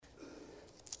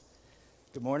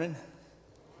Good morning.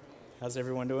 How's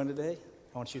everyone doing today?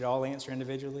 I want you to all answer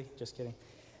individually. Just kidding.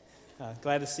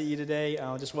 Glad to see you today.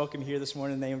 Just welcome you here this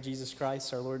morning in the name of Jesus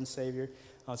Christ, our Lord and Savior.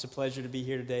 It's a pleasure to be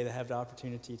here today to have the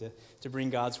opportunity to bring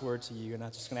God's word to you. And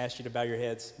I'm just going to ask you to bow your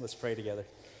heads. Let's pray together.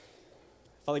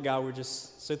 Father God, we're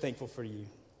just so thankful for you.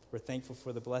 We're thankful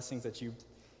for the blessings that you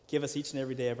give us each and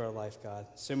every day of our life, God.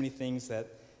 So many things that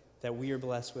we are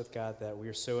blessed with, God, that we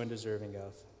are so undeserving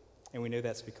of. And we know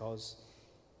that's because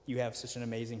you have such an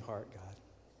amazing heart, God,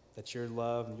 that your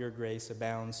love and your grace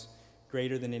abounds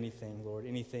greater than anything, Lord,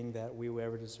 anything that we will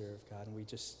ever deserve, God. And we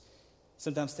just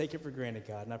sometimes take it for granted,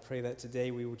 God. And I pray that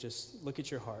today we will just look at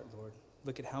your heart, Lord.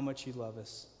 Look at how much you love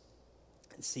us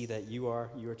and see that you are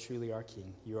truly our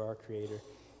King. You are our Creator,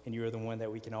 and you are the one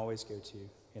that we can always go to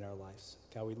in our lives.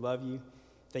 God, we love you.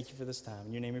 Thank you for this time.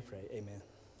 In your name we pray. Amen.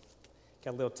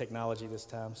 Got a little technology this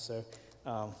time, so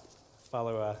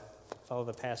follow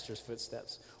the pastor's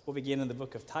footsteps. We'll begin in the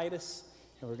book of Titus,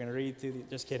 and we're going to read through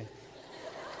just kidding.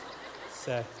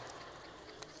 So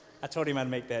I told him I'd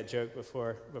make that joke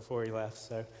before he left.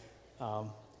 So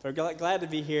we're glad to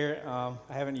be here. I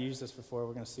haven't used this before.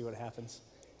 We're going to see what happens.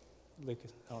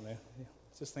 Lucas, I don't know.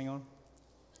 Is this thing on?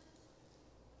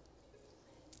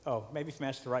 Oh, maybe if you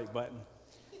mash the right button.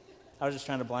 I was just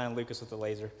trying to blind Lucas with the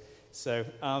laser. So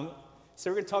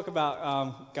we're going to talk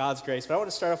about God's grace, but I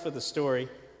want to start off with a story.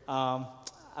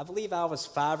 I believe I was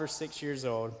 5 or 6 years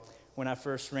old when I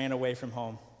first ran away from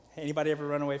home. Anybody ever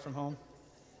run away from home?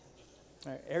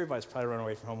 All right, everybody's probably run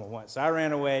away from home at once. So I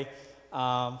ran away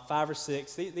 5 or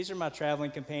 6. These are my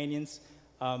traveling companions.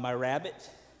 My rabbit,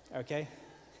 okay?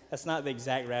 That's not the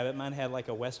exact rabbit. Mine had like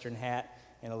a Western hat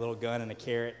and a little gun and a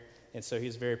carrot, and so he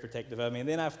was very protective of me. And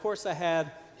then, of course, I had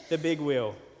the big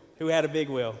wheel. Who had a big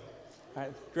wheel? All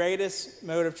right, greatest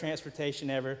mode of transportation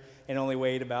ever, and only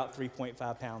weighed about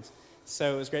 3.5 pounds.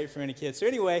 So it was great for any kids. So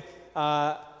anyway,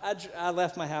 I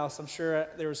left my house. I'm sure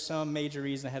there was some major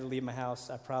reason I had to leave my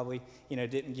house. I probably,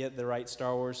 didn't get the right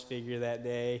Star Wars figure that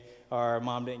day, or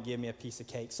Mom didn't give me a piece of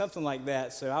cake, something like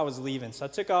that. So I was leaving. So I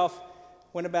took off,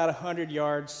 went about 100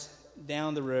 yards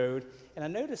down the road, and I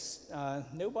noticed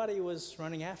nobody was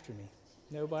running after me.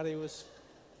 Nobody was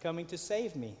coming to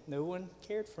save me. No one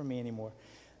cared for me anymore.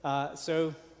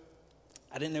 So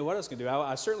I didn't know what I was going to do.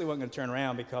 I certainly wasn't going to turn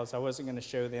around because I wasn't going to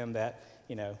show them that,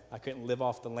 I couldn't live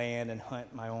off the land and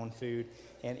hunt my own food.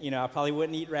 And, I probably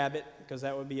wouldn't eat rabbit because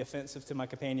that would be offensive to my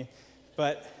companion.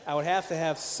 But I would have to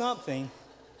have something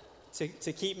to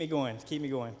keep me going,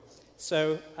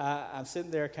 So I'm sitting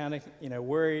there kind of,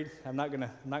 worried. I'm not going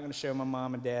to show my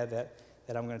mom and dad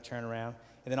that I'm going to turn around.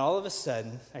 And then all of a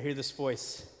sudden, I hear this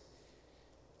voice.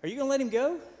 Are you going to let him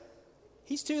go?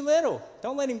 He's too little.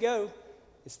 Don't let him go.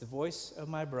 It's the voice of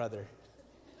my brother,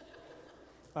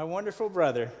 my wonderful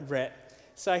brother, Brett.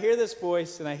 So I hear this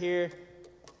voice, and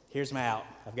here's my out.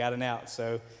 I've got an out.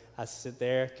 So I sit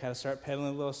there, kind of start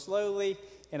pedaling a little slowly,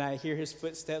 and I hear his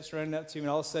footsteps running up to me,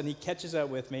 and all of a sudden he catches up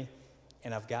with me,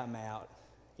 and I've got my out.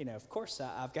 Of course,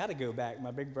 I've got to go back. My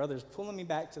big brother's pulling me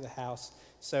back to the house.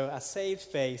 So I saved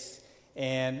face,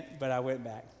 but I went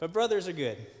back. But brothers are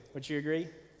good. Would you agree?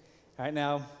 All right,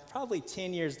 now, probably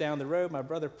 10 years down the road, my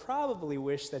brother probably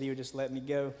wished that he would just let me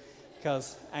go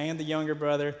because I am the younger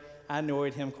brother. I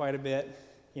annoyed him quite a bit,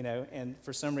 and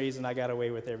for some reason I got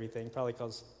away with everything, probably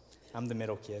because I'm the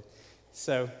middle kid.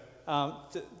 So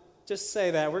just to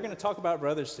say that, we're going to talk about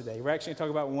brothers today. We're actually going to talk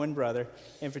about one brother,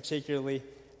 and particularly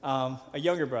a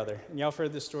younger brother. And y'all have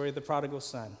heard the story of the prodigal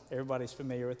son. Everybody's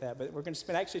familiar with that. But we're going to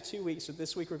spend actually 2 weeks. So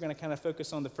this week we're going to kind of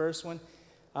focus on the first one.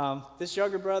 This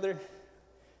younger brother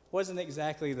wasn't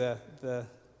exactly the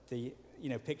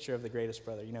picture of the greatest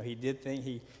brother.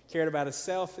 He cared about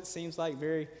himself, it seems like,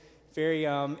 very, very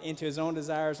into his own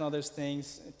desires and all those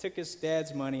things. Took his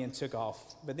dad's money and took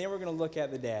off. But then we're going to look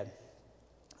at the dad.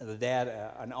 The dad,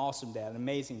 an awesome dad, an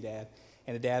amazing dad,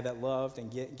 and a dad that loved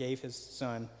and gave his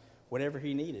son whatever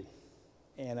he needed.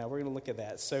 And we're going to look at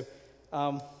that. So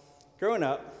growing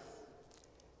up,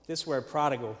 this word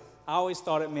prodigal, I always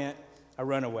thought it meant a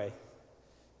runaway.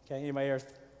 Okay, anybody ever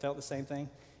felt the same thing?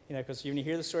 Because when you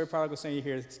hear the story of prodigal son, you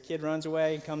hear this kid runs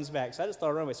away and comes back. So I just thought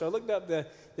runaway. So I looked up the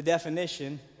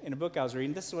definition in a book I was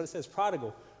reading. This is what it says: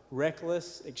 prodigal,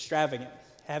 reckless, extravagant,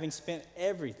 having spent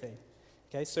everything.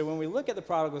 Okay, so when we look at the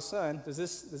prodigal son, does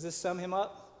this sum him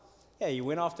up? Yeah, he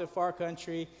went off to a far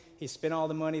country. He spent all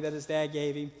the money that his dad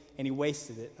gave him, and he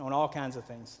wasted it on all kinds of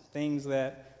things. Things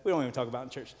that we don't even talk about in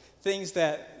church. Things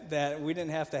that we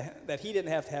didn't have to, that he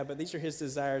didn't have to have, but these are his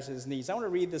desires, his needs. I want to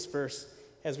read this verse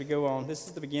as we go on. This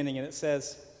is the beginning, and it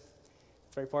says,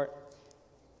 the very part.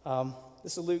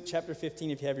 This is Luke chapter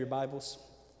 15, if you have your Bibles.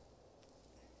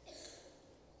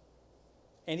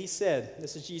 And he said,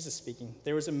 this is Jesus speaking,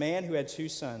 there was a man who had 2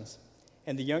 sons,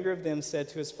 and the younger of them said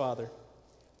to his father,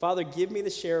 Father, give me the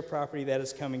share of property that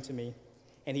is coming to me.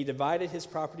 And he divided his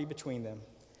property between them.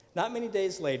 Not many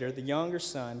days later, the younger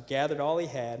son gathered all he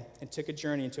had and took a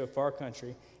journey into a far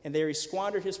country, and there he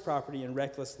squandered his property in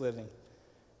reckless living.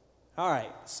 All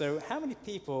right, so how many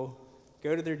people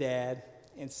go to their dad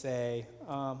and say,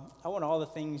 I want all the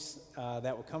things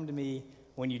that will come to me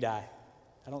when you die?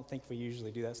 I don't think we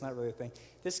usually do that. It's not really a thing.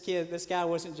 This guy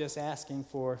wasn't just asking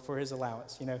for his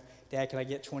allowance. Dad, can I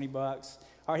get $20?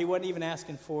 Or he wasn't even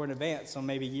asking for an advance on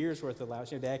maybe a year's worth of allowance.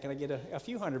 Dad, can I get a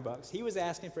few $100? He was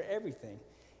asking for everything.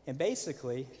 And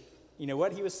basically,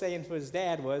 what he was saying to his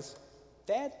dad was,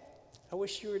 Dad, I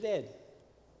wish you were dead.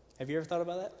 Have you ever thought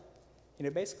about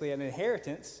that? Basically an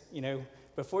inheritance,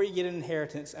 before you get an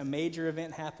inheritance, a major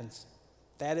event happens.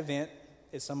 That event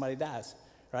is somebody dies,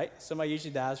 right? Somebody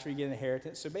usually dies before you get an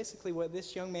inheritance. So basically what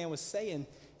this young man was saying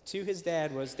to his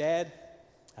dad was, Dad,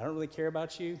 I don't really care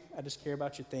about you. I just care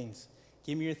about your things.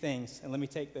 Give me your things, and let me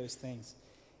take those things.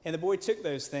 And the boy took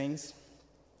those things,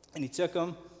 and he took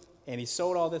them, and he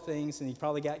sold all the things, and he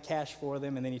probably got cash for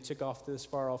them, and then he took off to this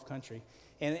far-off country.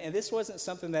 And this wasn't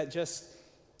something that just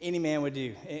any man would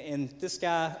do. And this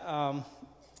guy,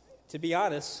 to be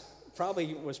honest,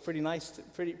 probably was pretty nice,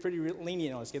 pretty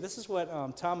lenient on this guy. This is what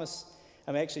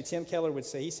Tim Keller would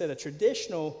say. He said a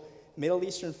traditional Middle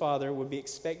Eastern father would be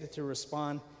expected to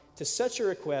respond to such a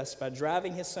request by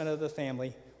driving his son out of the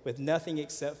family with nothing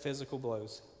except physical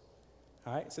blows.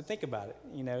 All right, so think about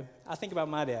it. I think about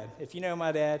my dad. If you know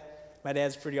my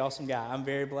dad's a pretty awesome guy. I'm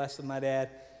very blessed with my dad.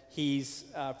 He's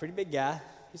a pretty big guy.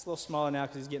 He's a little smaller now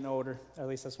because he's getting older. Or at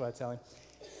least that's what I tell him.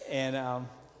 And,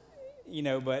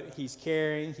 but he's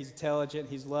caring, he's intelligent,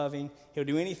 he's loving. He'll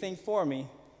do anything for me.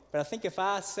 But I think if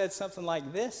I said something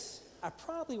like this, I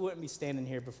probably wouldn't be standing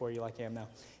here before you like I am now.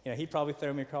 He'd probably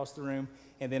throw me across the room,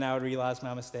 and then I would realize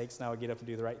my mistakes, and I would get up and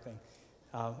do the right thing.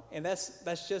 And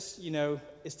that's just,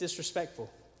 it's disrespectful.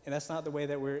 And that's not the way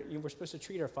that we're supposed to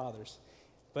treat our fathers.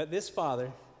 But this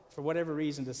father, for whatever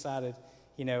reason, decided,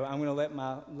 I'm going to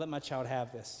let my child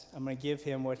have this. I'm going to give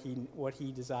him what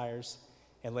he desires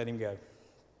and let him go.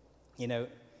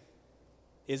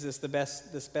 Is this the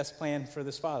best plan for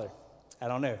this father? I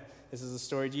don't know. This is the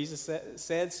story Jesus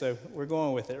said, so we're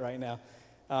going with it right now.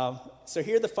 So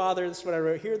here the father, this is what I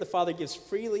wrote, here the father gives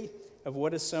freely of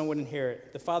what his son would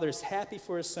inherit. The father is happy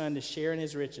for his son to share in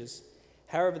his riches.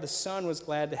 However, the son was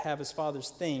glad to have his father's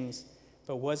things,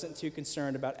 but wasn't too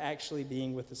concerned about actually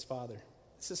being with his father.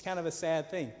 This is kind of a sad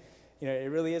thing.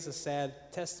 It really is a sad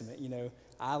testament.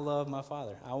 I love my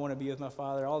father. I want to be with my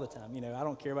father all the time. I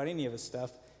don't care about any of his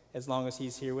stuff as long as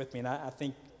he's here with me. And I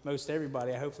think most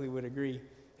everybody, I hopefully would agree,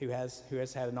 who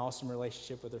has had an awesome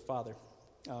relationship with their father.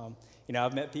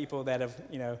 I've met people that have,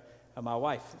 my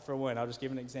wife, for one, I'll just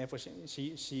give an example.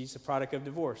 She's a product of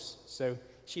divorce. So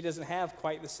she doesn't have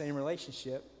quite the same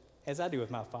relationship as I do with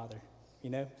my father,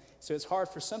 So it's hard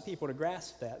for some people to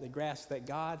grasp that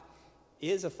God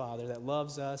is a father that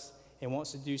loves us and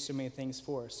wants to do so many things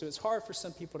for us. So it's hard for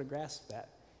some people to grasp that.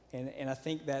 And I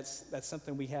think that's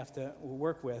something we have to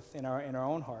work with in our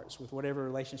own hearts, with whatever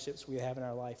relationships we have in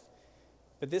our life.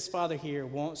 But this father here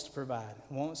wants to provide,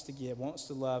 wants to give, wants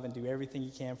to love, and do everything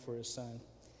he can for his son.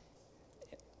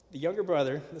 The younger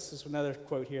brother, this is another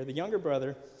quote here, the younger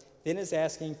brother then is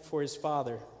asking for his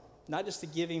father, not just to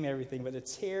give him everything, but to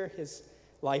tear his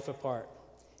life apart.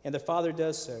 And the father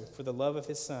does so for the love of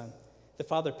his son. The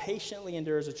father patiently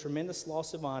endures a tremendous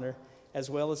loss of honor as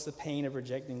well as the pain of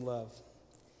rejecting love.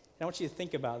 And I want you to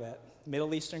think about that.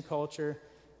 Middle Eastern culture,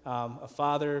 a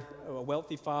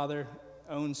wealthy father,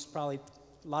 owns probably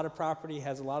a lot of property,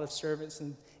 has a lot of servants.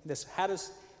 And this,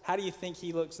 how do you think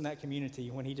he looks in that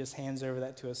community when he just hands over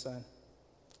that to his son?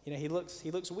 He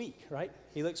looks weak, right?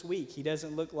 He looks weak. He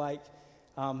doesn't look like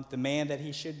the man that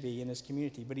he should be in his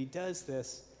community. But he does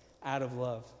this out of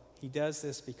love. He does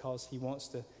this because he wants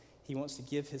to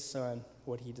give his son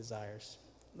what he desires.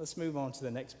 Let's move on to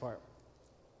the next part.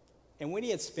 And when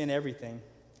he had spent everything,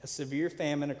 a severe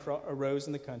famine arose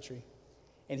in the country,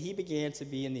 and he began to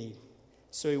be in need.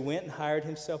 So he went and hired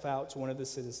himself out to one of the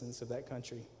citizens of that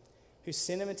country, who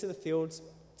sent him into the fields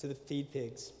to feed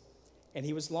pigs. And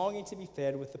he was longing to be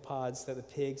fed with the pods that the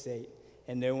pigs ate,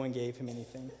 and no one gave him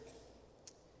anything.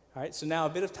 All right, so now a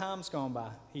bit of time's gone by.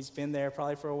 He's been there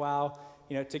probably for a while.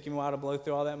 It took him a while to blow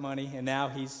through all that money, and now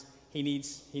he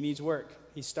needs work.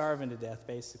 He's starving to death,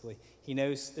 basically. He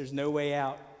knows there's no way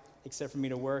out except for me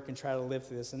to work and try to live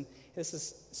through this. And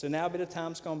so now a bit of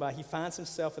time's gone by. He finds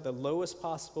himself at the lowest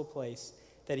possible place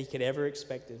that he could ever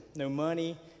expected. No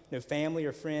money, no family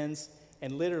or friends,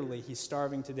 and literally he's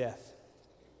starving to death.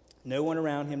 No one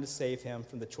around him to save him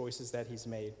from the choices that he's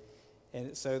made.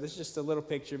 And so this is just a little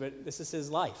picture, but this is his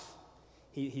life.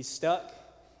 He's stuck,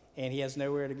 and he has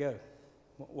nowhere to go.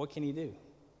 What can he do?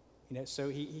 So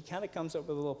he kind of comes up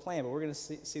with a little plan, but we're going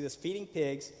to see this feeding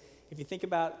pigs. If you think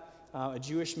about a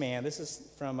Jewish man, this is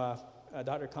from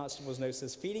Dr. Constable's note,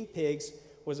 says, feeding pigs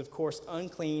was, of course,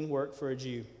 unclean work for a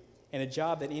Jew, and a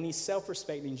job that any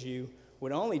self-respecting Jew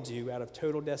would only do out of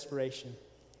total desperation.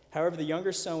 However, the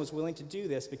younger son was willing to do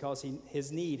this because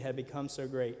his need had become so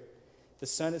great. The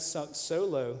son had sunk so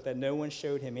low that no one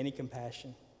showed him any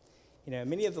compassion.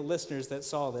 Many of the listeners that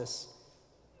saw this,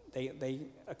 they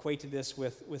equated this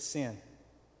with sin.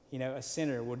 A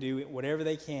sinner will do whatever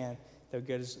they can. They'll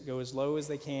go as low as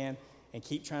they can and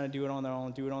keep trying to do it on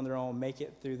their own, make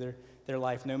it through their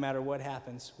life, no matter what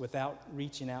happens, without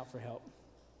reaching out for help.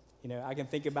 I can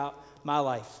think about my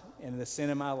life and the sin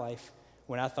in my life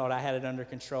when I thought I had it under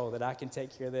control, that I can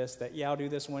take care of this, that, I'll do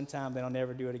this one time, then I'll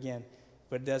never do it again.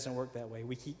 But it doesn't work that way.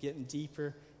 We keep getting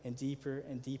deeper and deeper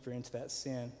and deeper into that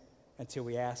sin until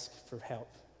we ask for help,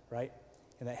 right?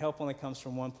 And that help only comes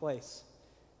from one place.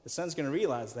 The son's going to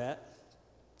realize that,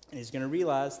 and he's going to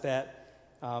realize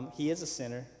that he is a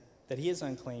sinner, that he is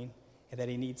unclean, and that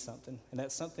he needs something. And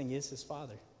that something is his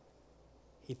father.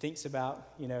 He thinks about,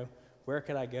 where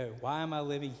could I go? Why am I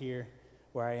living here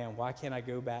where I am? Why can't I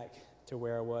go back to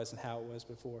where I was and how it was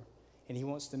before? And he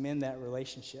wants to mend that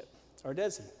relationship. Or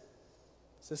does he?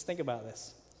 So let's think about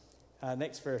this.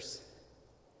 Next verse.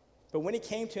 But when he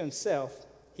came to himself,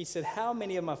 he said, how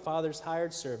many of my father's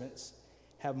hired servants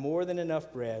have more than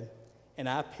enough bread, and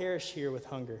I perish here with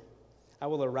hunger? I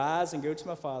will arise and go to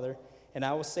my father, and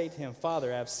I will say to him,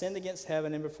 Father, I have sinned against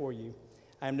heaven and before you.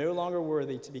 I am no longer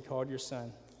worthy to be called your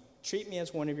son. Treat me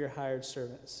as one of your hired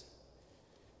servants.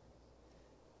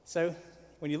 So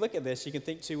when you look at this, you can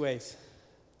think two ways.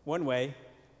 One way,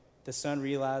 the son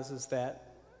realizes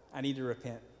that I need to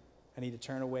repent. I need to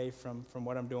turn away from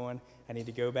what I'm doing. I need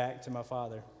to go back to my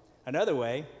father. Another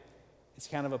way, it's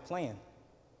kind of a plan,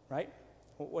 right?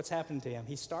 What's happened to him?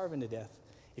 He's starving to death.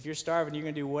 If you're starving, you're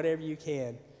going to do whatever you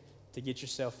can to get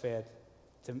yourself fed,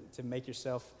 to make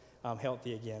yourself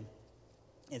healthy again.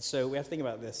 And so we have to think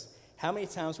about this. How many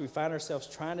times we find ourselves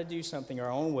trying to do something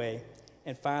our own way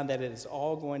and find that it is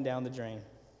all going down the drain?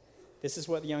 This is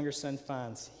what the younger son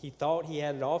finds. He thought he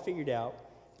had it all figured out,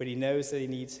 but he knows that he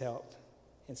needs help.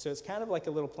 And so it's kind of like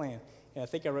a little plan. And I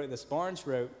think I wrote this. Barnes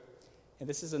wrote, and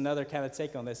this is another kind of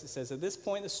take on this. It says, at this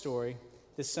point in the story,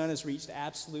 the son has reached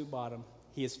absolute bottom.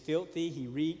 He is filthy, he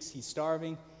reeks, he's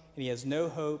starving, and he has no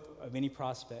hope of any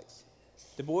prospects.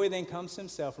 The boy then comes to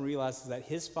himself and realizes that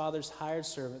his father's hired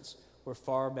servants were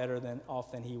far better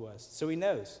off than he was. So he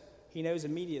knows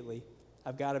immediately,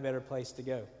 I've got a better place to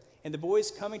go. And the boy's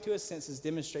coming to his senses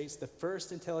demonstrates the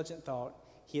first intelligent thought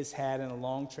he has had in a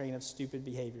long train of stupid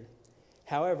behavior.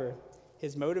 However,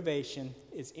 his motivation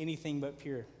is anything but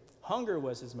pure. Hunger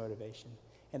was his motivation,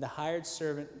 and the hired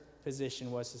servant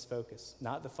position was his focus,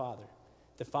 not the father.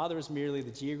 The father was merely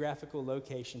the geographical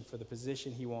location for the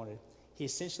position he wanted. He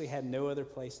essentially had no other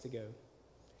place to go.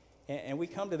 And we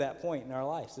come to that point in our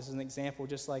lives. This is an example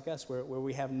just like us where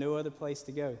we have no other place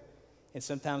to go. And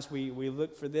sometimes we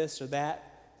look for this or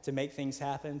that to make things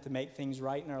happen, to make things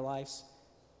right in our lives.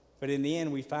 But in the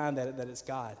end, we find that it's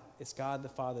God. It's God the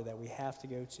Father that we have to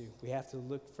go to. We have to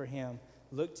look for him,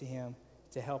 look to him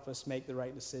to help us make the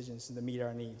right decisions and to meet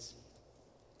our needs.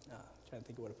 Trying to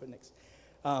think of what to put next.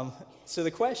 So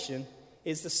the question,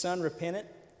 is the son repentant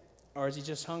or is he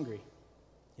just hungry?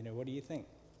 What do you think?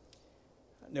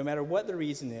 No matter what the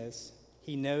reason is,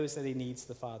 he knows that he needs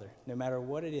the Father. No matter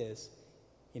what it is,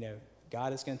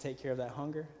 God is going to take care of that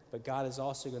hunger, but God is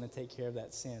also going to take care of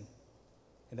that sin.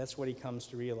 And that's what he comes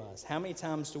to realize. How many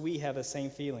times do we have the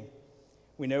same feeling?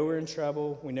 We know we're in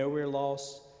trouble. We know we're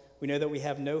lost. We know that we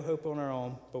have no hope on our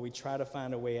own, but we try to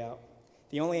find a way out.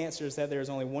 The only answer is that there is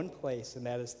only one place, and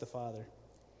that is the Father.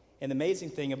 And the amazing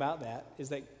thing about that is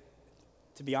that,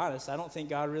 to be honest, I don't think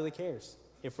God really cares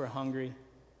if we're hungry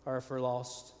or if we're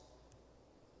lost.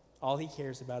 All he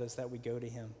cares about is that we go to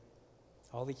him.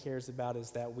 All he cares about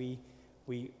is that we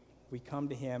come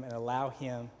to him and allow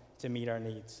him to meet our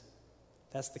needs.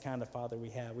 That's the kind of Father we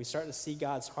have. We start to see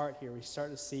God's heart here. We start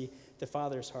to see the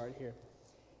Father's heart here.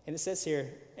 And it says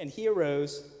here, and he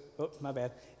arose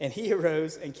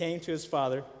and came to his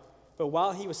father. But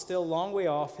while he was still a long way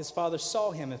off, his father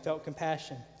saw him and felt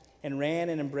compassion, and ran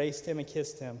and embraced him and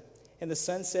kissed him. And the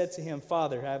son said to him,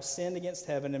 Father, I have sinned against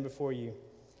heaven and before you.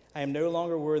 I am no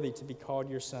longer worthy to be called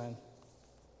your son.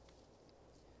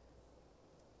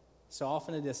 So off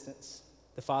in the distance,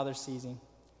 the father sees him,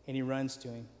 and he runs to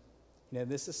him.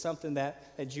 This is something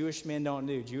that Jewish men don't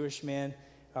do. Jewish men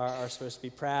are supposed to be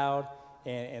proud,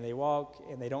 and they walk,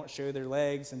 and they don't show their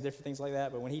legs and different things like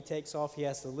that. But when he takes off, he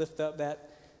has to lift up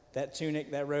that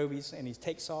tunic, that robe, and he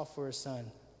takes off for his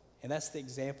son. And that's the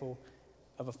example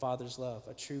of a father's love.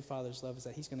 A true father's love is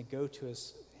that he's going to go to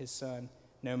his son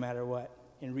no matter what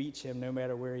and reach him no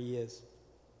matter where he is.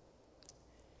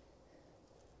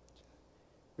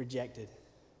 Rejected.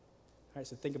 All right,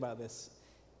 so think about this.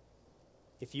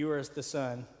 If you were the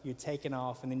son, you're taken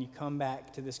off, and then you come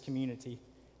back to this community,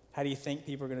 how do you think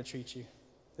people are going to treat you?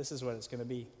 This is what it's going to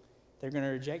be. They're going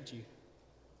to reject you.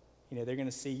 They're going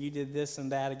to see you did this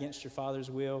and that against your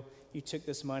father's will. You took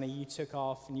this money, you took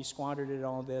off, and you squandered it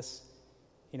on this.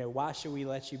 Why should we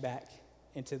let you back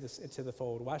into the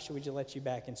fold? Why should we just let you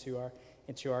back into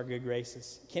our good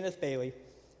graces? Kenneth Bailey,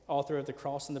 author of The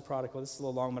Cross and the Prodigal, this is a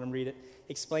little long, but I'm going to read it,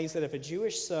 explains that if a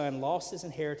Jewish son lost his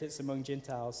inheritance among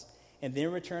Gentiles and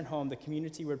then returned home, the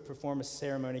community would perform a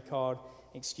ceremony called,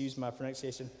 excuse my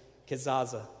pronunciation,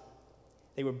 kazaza.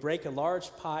 They would break a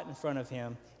large pot in front of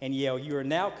him and yell, "You are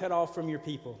now cut off from your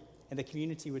people," and the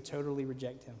community would totally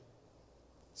reject him.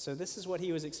 So this is what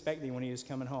he was expecting when he was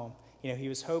coming home. He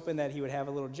was hoping that he would have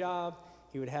a little job,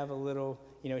 he would have a little,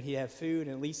 he'd have food,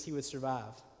 and at least he would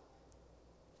survive.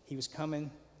 He was coming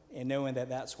and knowing that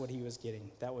that's what he was getting.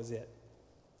 That was it.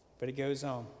 But it goes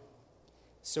on.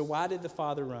 So why did the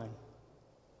father run?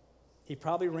 He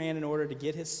probably ran in order to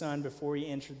get his son before he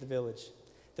entered the village.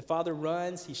 The father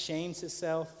runs, he shames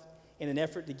himself in an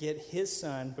effort to get his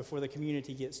son before the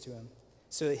community gets to him,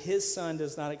 so that his son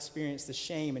does not experience the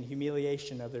shame and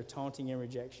humiliation of their taunting and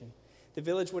rejection. The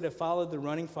village would have followed the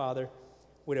running father,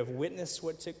 would have witnessed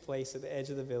what took place at the edge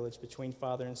of the village between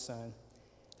father and son.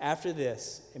 After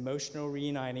this emotional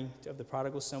reuniting of the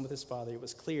prodigal son with his father, it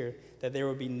was clear that there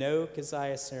would be no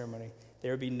Keziah ceremony.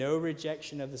 There would be no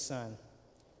rejection of the son.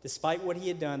 Despite what he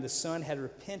had done, the son had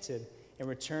repented and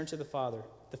returned to the father.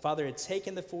 The father had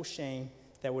taken the full shame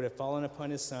that would have fallen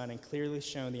upon his son and clearly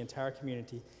shown the entire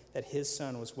community that his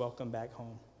son was welcome back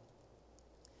home.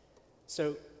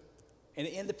 So, and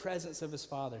in the presence of his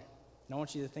father, and I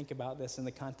want you to think about this in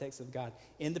the context of God,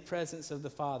 in the presence of the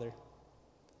father,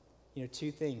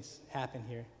 two things happen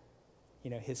here.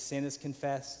 His sin is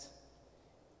confessed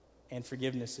and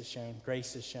forgiveness is shown,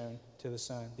 grace is shown to the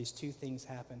son. These two things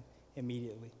happen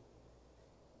immediately.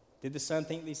 Did the son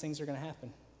think these things are going to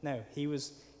happen? No, he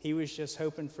was just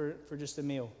hoping for just a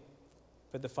meal.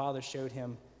 But the father showed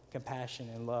him compassion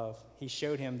and love. He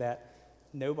showed him that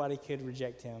nobody could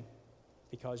reject him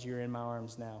because you're in my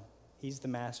arms now. He's the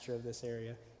master of this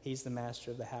area. He's the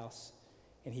master of the house,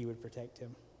 and he would protect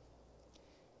him.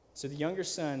 So the younger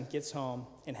son gets home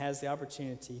and has the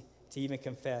opportunity to even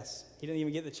confess. He didn't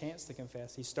even get the chance to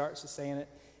confess. He starts saying it,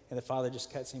 and the father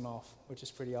just cuts him off, which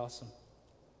is pretty awesome.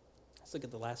 Let's look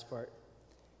at the last part.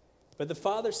 But the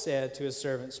father said to his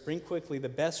servants, "Bring quickly the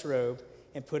best robe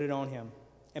and put it on him,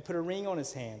 and put a ring on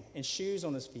his hand and shoes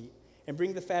on his feet, and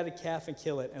bring the fatted calf and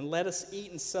kill it, and let us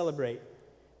eat and celebrate.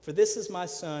 For this my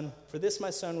son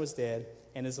was dead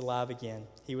and is alive again.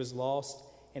 He was lost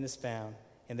and is found."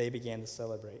 And they began to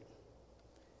celebrate.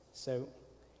 So,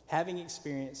 having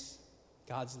experienced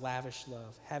God's lavish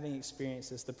love, having experienced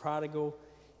this, the prodigal,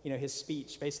 his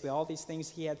speech, basically all these things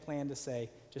he had planned to say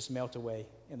just melt away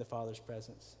in the Father's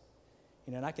presence.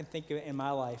 And I can think of it in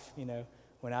my life,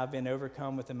 when I've been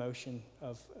overcome with emotion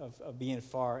of being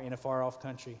in a far off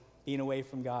country, being away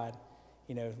from God,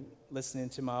 listening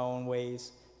to my own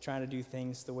ways, trying to do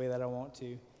things the way that I want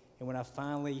to. And when I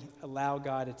finally allow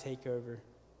God to take over,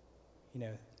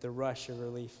 the rush of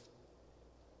relief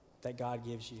that God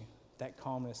gives you, that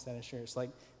calmness, that assurance, like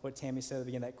what Tammy said at the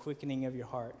beginning, that quickening of your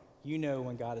heart. You know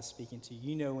when God is speaking to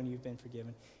you. You know when you've been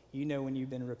forgiven. You know when you've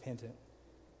been repentant.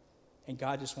 And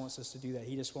God just wants us to do that.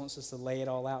 He just wants us to lay it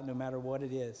all out no matter what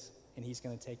it is, and he's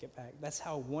going to take it back. That's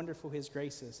how wonderful his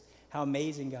grace is, how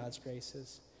amazing God's grace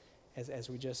is, as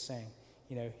we just sang.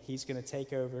 He's going to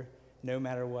take over no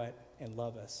matter what and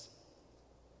love us.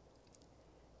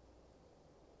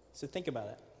 So think about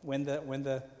it. When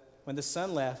the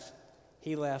son left,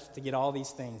 he left to get all these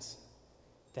things,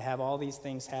 to have all these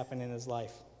things happen in his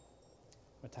life.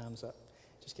 My time's up.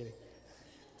 Just kidding.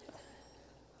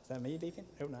 Is that me, Deacon?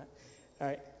 Hope not. All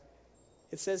right.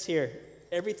 It says here,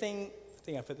 everything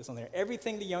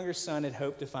the younger son had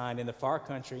hoped to find in the far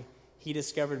country, he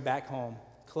discovered back home.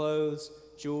 Clothes,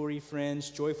 jewelry, friends,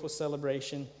 joyful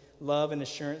celebration, love, and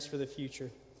assurance for the future.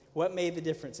 What made the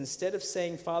difference? Instead of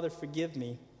saying, "Father, forgive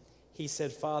me," he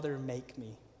said, "Father, make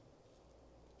me."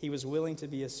 He was willing to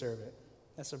be a servant.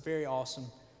 That's a very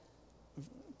awesome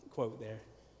quote there.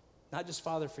 Not just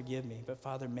 "Father, forgive me," but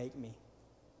 "Father, make me.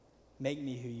 Make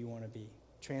me who you want to be.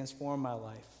 Transform my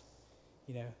life."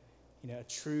 a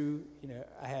true,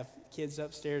 I have kids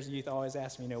upstairs, youth always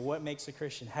ask me, what makes a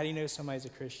Christian? How do you know somebody's a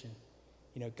Christian?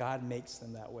 God makes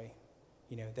them that way.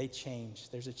 They change.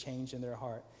 There's a change in their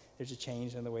heart. There's a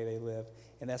change in the way they live.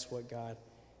 And that's what God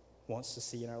wants to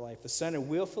see in our life. The son had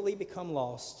willfully become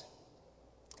lost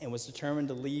and was determined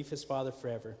to leave his father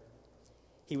forever.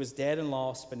 He was dead and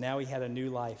lost, but now he had a new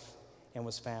life and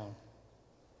was found.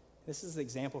 This is the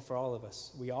example for all of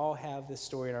us. We all have this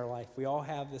story in our life. We all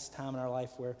have this time in our life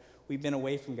where we've been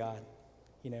away from God.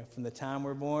 From the time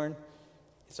we're born,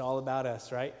 it's all about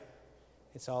us, right?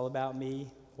 It's all about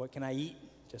me. What can I eat?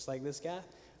 Just like this guy.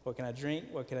 What can I drink?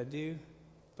 What can I do?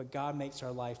 But God makes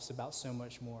our lives about so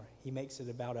much more. He makes it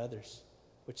about others,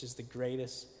 which is the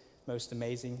greatest, most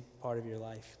amazing part of your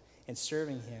life. And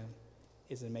serving him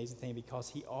is an amazing thing because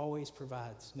he always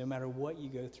provides. No matter what you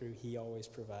go through, he always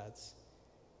provides.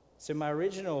 So my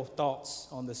original thoughts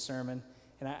on this sermon,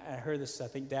 and I heard this, I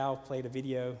think Dow played a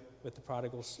video with the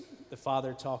prodigals, the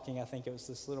father talking, I think it was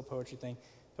this little poetry thing.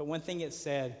 But one thing it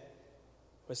said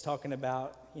was talking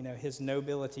about, his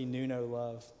nobility knew no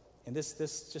love. And this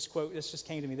just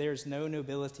came to me. There is no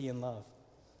nobility in love.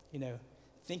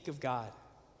 Think of God.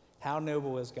 How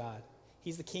noble is God?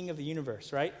 He's the king of the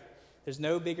universe, right? There's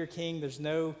no bigger king. There's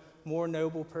no more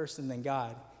noble person than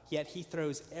God. Yet he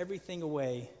throws everything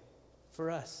away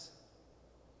for us.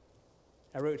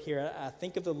 I wrote here, I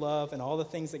think of the love and all the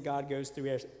things that God goes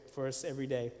through for us every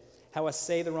day. How I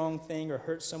say the wrong thing or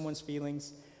hurt someone's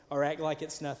feelings or act like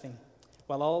it's nothing.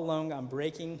 While all along I'm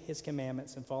breaking his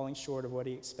commandments and falling short of what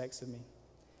he expects of me.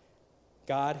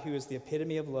 God, who is the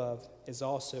epitome of love, is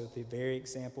also the very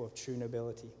example of true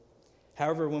nobility.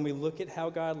 However, when we look at how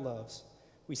God loves,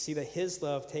 we see that his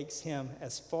love takes him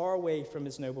as far away from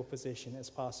his noble position as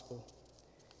possible.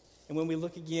 And when we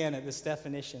look again at this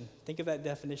definition, think of that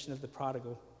definition of the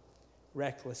prodigal: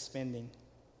 reckless spending,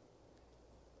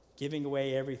 giving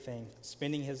away everything,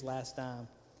 spending his last dime,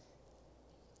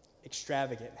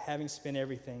 extravagant, having spent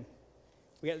everything.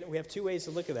 We have two ways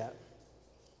to look at that.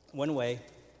 One way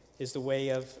is the way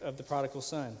of the prodigal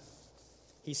son.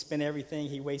 He spent everything.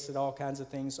 He wasted all kinds of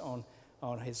things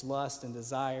on his lust and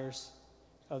desires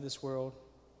of this world.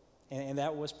 And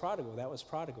that was prodigal. That was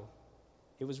prodigal.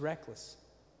 It was reckless.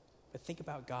 But think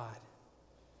about God.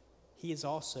 He is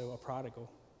also a prodigal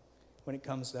when it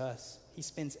comes to us. He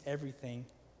spends everything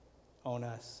on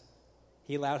us.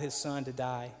 He allowed his son to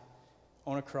die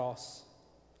on a cross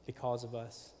because of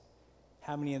us.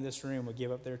 How many in this room would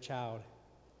give up their child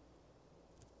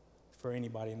for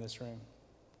anybody in this room?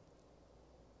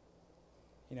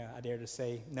 I dare to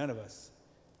say none of us.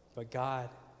 But God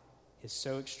is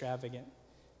so extravagant,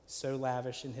 so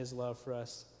lavish in his love for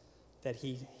us, that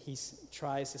he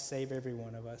tries to save every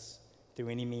one of us through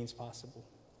any means possible.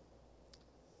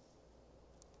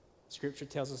 Scripture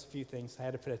tells us a few things. I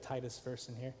had to put a Titus verse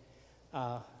in here.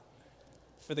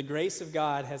 For the grace of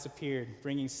God has appeared,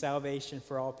 bringing salvation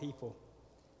for all people.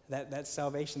 That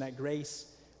salvation, that grace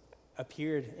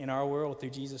appeared in our world through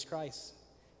Jesus Christ.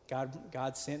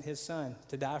 God sent his son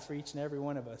to die for each and every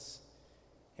one of us.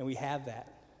 And we have that.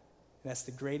 And that's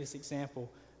the greatest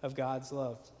example of God's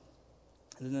love.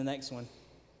 And then the next one,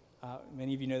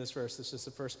 many of you know this verse. This is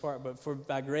the first part. But for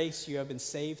by grace you have been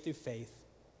saved through faith,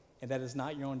 and that is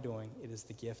not your own doing. It is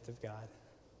the gift of God.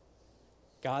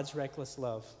 God's reckless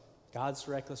love, God's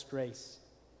reckless grace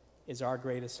is our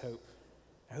greatest hope.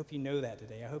 I hope you know that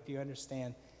today. I hope you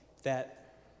understand that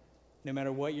no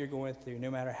matter what you're going through,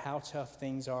 no matter how tough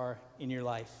things are in your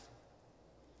life,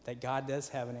 that God does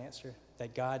have an answer,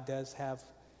 that God does have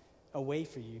a way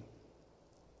for you.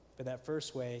 But that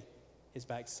first way is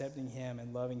by accepting him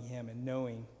and loving him and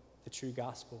knowing the true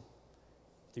gospel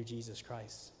through Jesus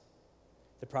Christ.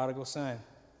 The prodigal son,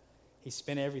 he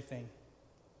spent everything.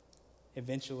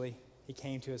 Eventually, he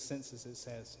came to his senses, it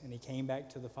says, and he came back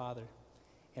to the Father.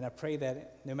 And I pray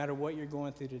that no matter what you're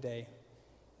going through today,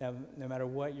 no matter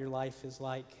what your life is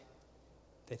like,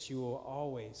 that you will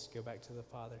always go back to the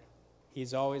Father.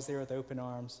 He's always there with open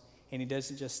arms, and he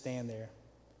doesn't just stand there,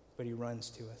 but he runs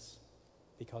to us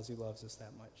because he loves us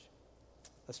that much.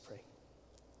 Let's pray.